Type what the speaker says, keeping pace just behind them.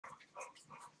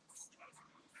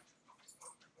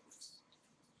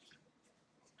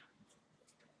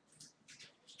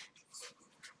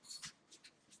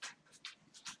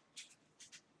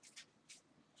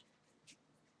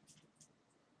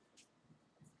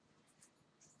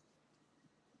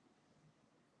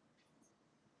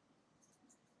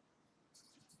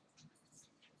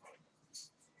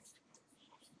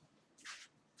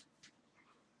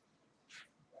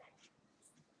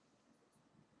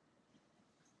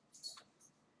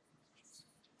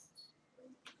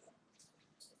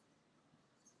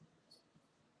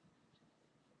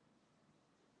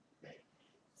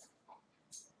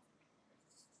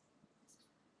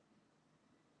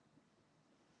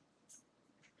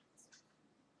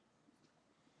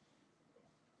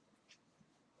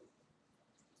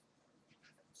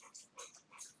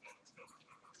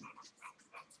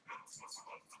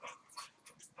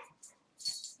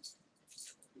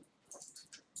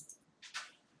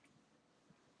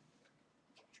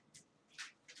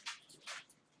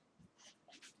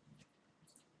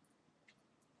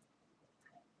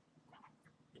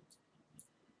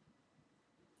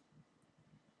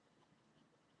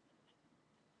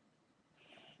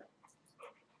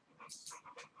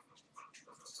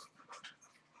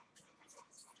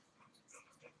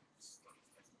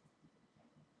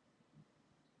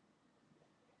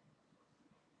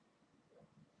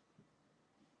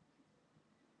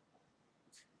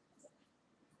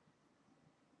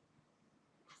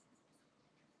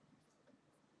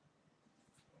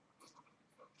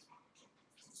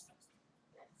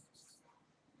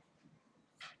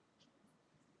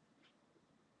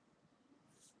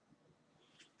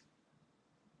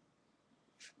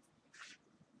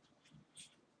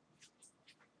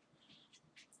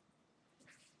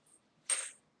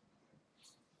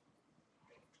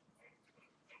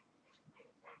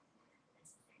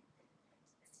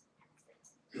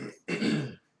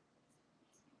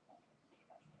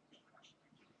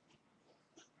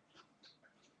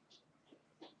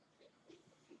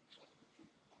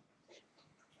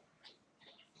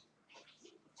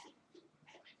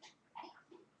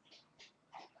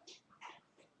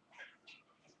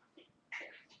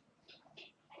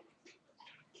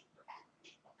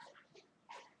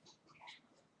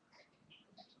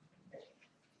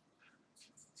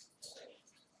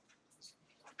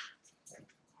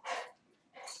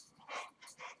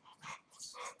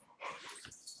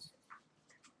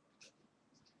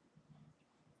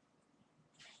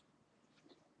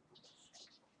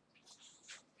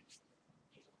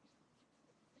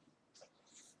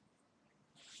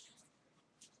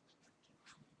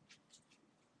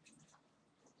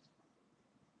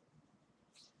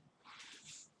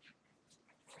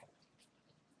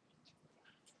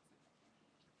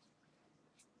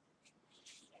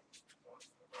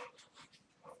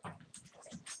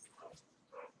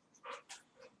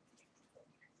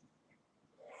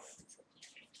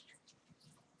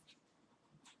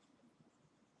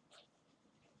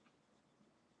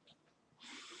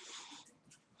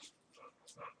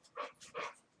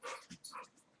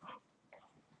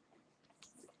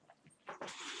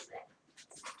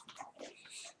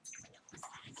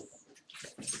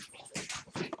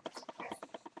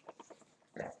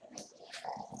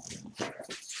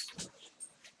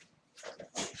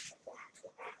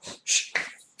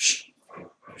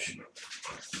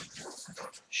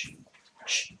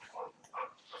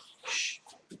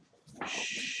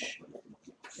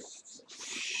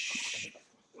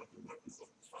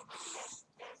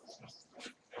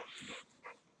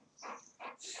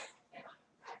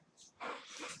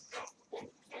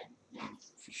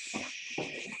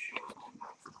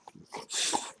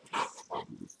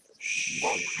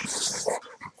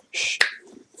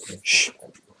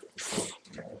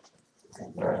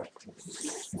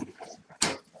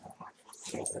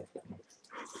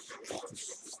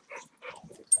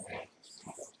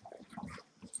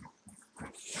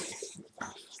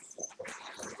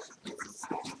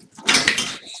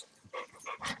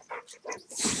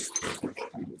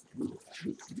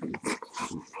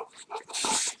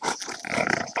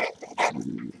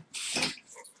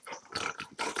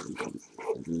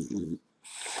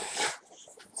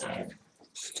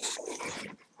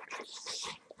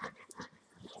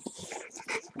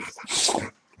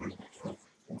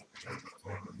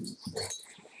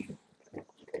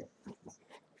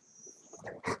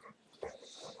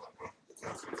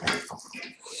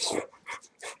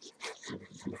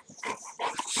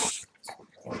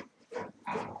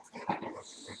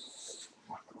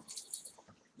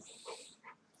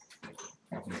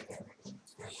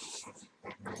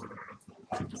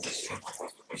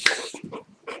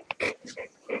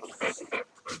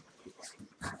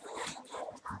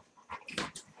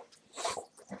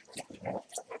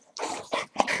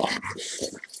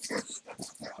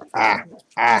Ah,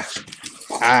 ah,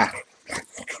 ah.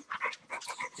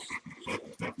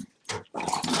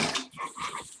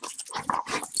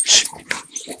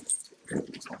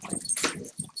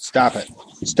 Stop it.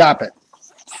 Stop it.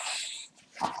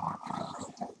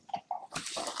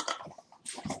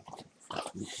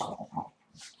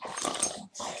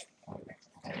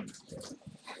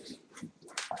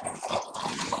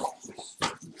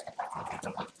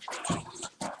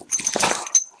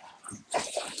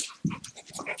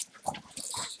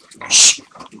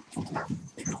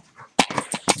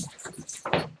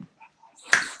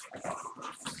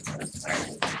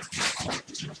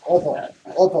 Opal,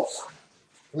 Opal.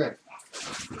 Come here.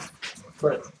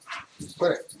 Put it.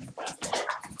 Put it.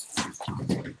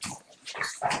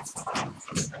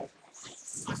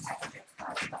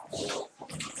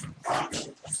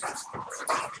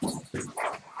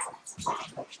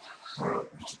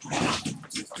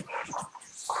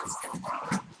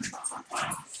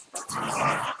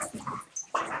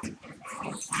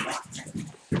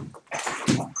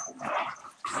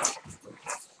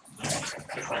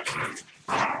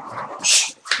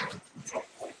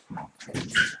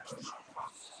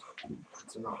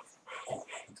 It's enough.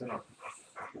 It's enough.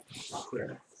 Put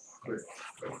it. Put it.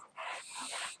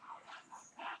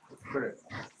 Put it.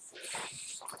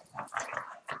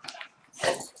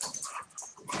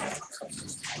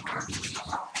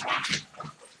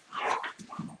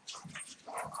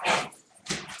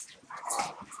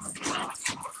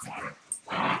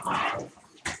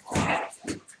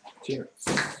 Here.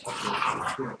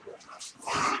 Here.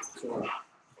 So,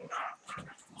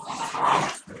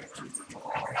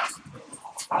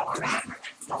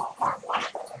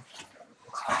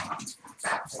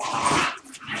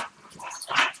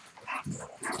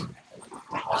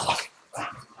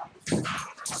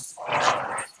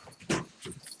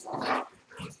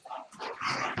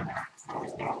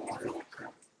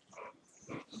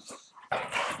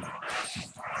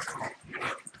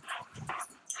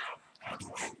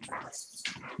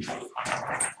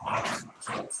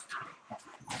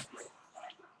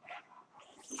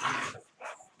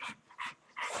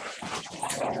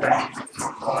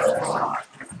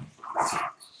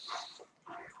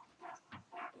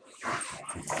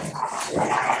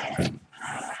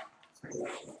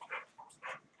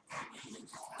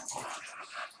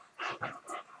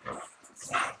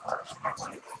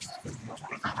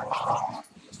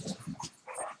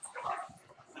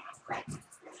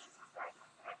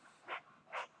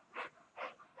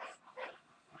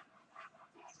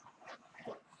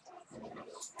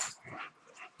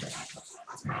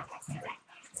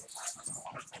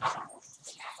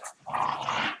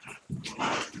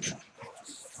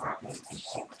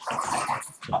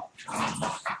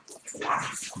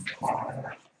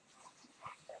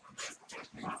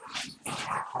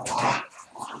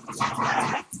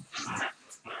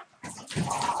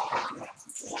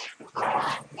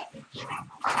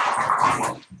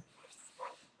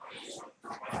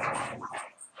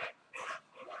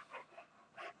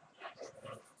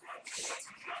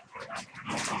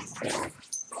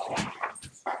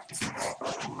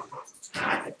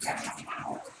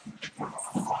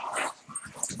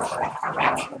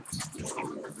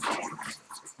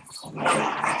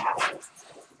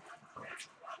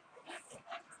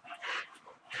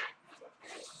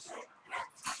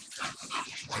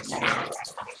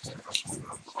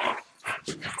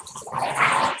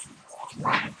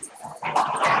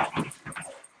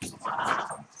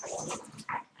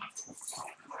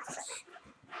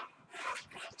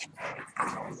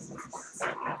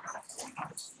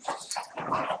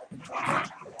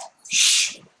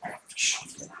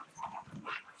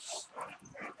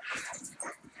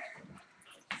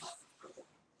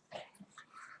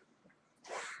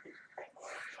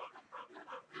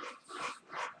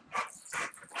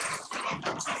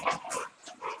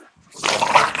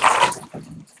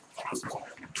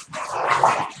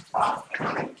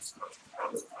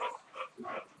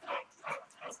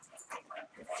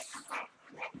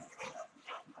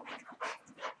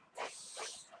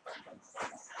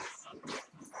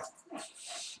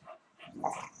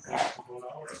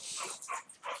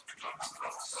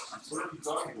 What are you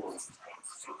talking about?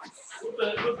 What the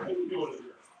heck are you doing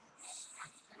here?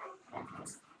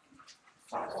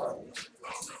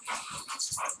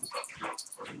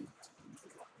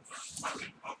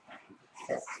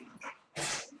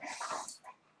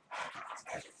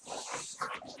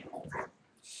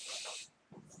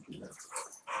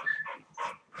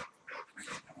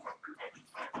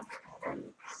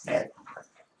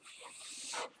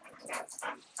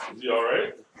 Is he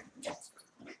alright?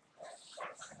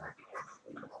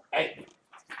 Hey.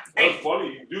 That's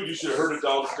funny. Dude, you should have heard it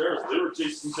downstairs. They were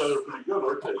chasing each other pretty good,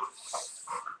 weren't they?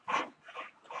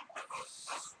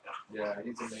 Yeah,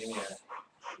 he's a maniac.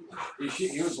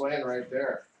 He was laying right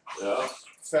there. Yeah.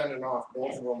 Fending off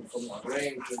both of them from the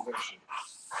range position.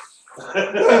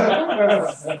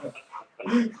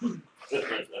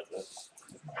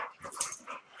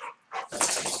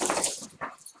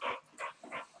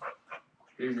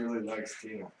 He really likes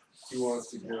Tina. He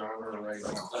wants to get on her right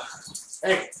now.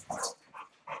 Hey!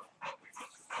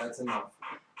 That's enough.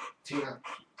 Tina,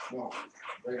 no.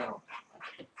 Lay down.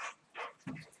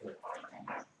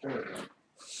 Come here.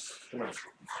 Come here.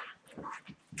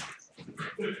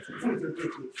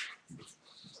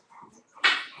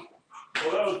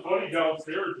 Well, that was funny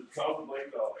downstairs. It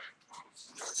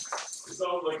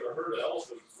sounded like a herd of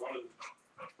elephants running.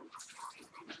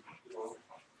 You know.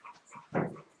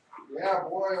 Yeah,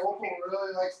 boy, Opal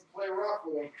really likes to play rough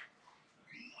with him.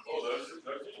 Oh, that's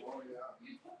Oh, yeah.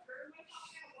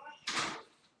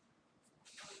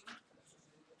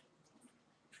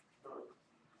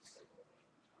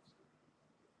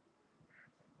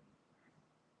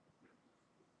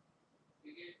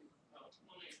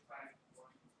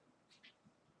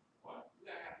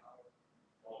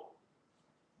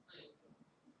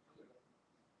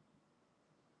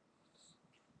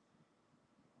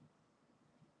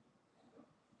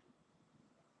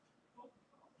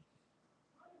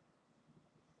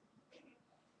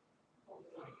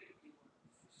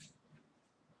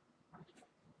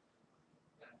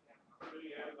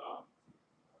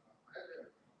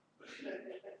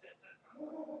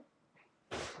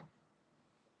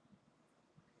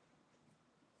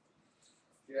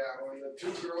 Yeah, when the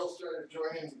two girls started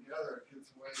joining together, it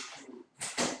gets way too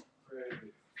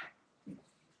crazy.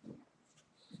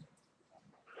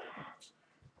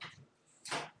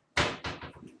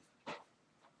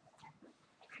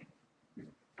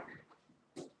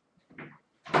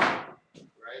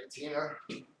 Right, Tina?